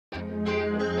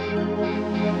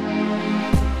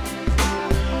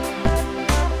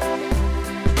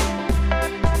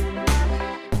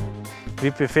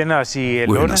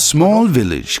We're in a small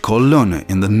village called Lunde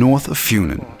in the north of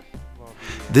Funen.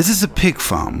 This is a pig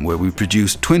farm where we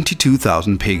produce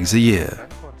 22,000 pigs a year.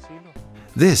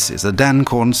 This is a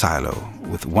DanCorn silo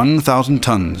with 1,000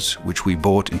 tons, which we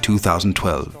bought in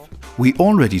 2012. We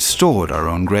already stored our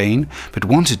own grain, but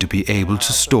wanted to be able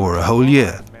to store a whole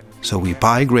year, so we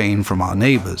buy grain from our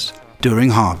neighbors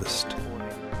during harvest.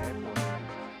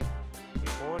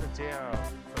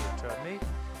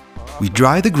 We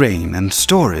dry the grain and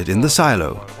store it in the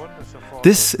silo.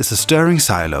 This is a stirring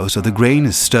silo, so the grain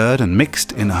is stirred and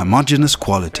mixed in a homogeneous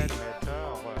quality.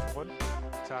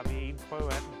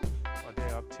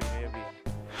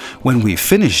 When we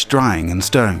finish drying and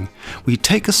stirring, we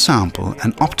take a sample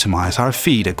and optimize our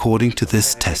feed according to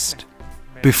this test.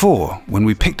 Before, when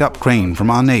we picked up grain from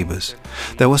our neighbors,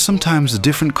 there was sometimes a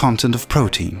different content of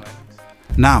protein.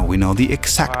 Now we know the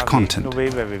exact content.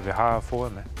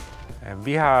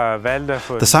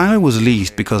 The silo was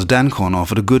leased because DanCorn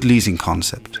offered a good leasing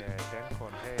concept.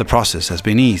 The process has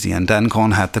been easy and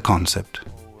DanCorn had the concept.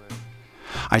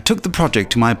 I took the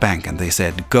project to my bank and they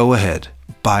said, go ahead,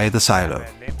 buy the silo.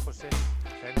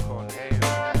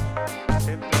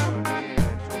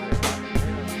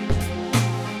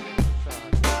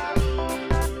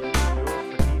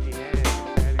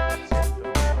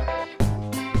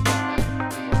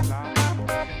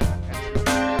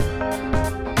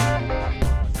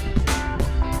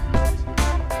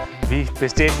 We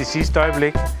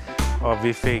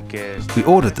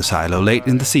ordered the silo late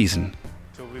in the season.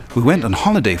 We went on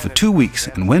holiday for 2 weeks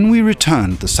and when we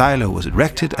returned, the silo was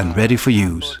erected and ready for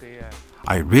use.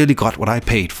 I really got what I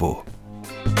paid for.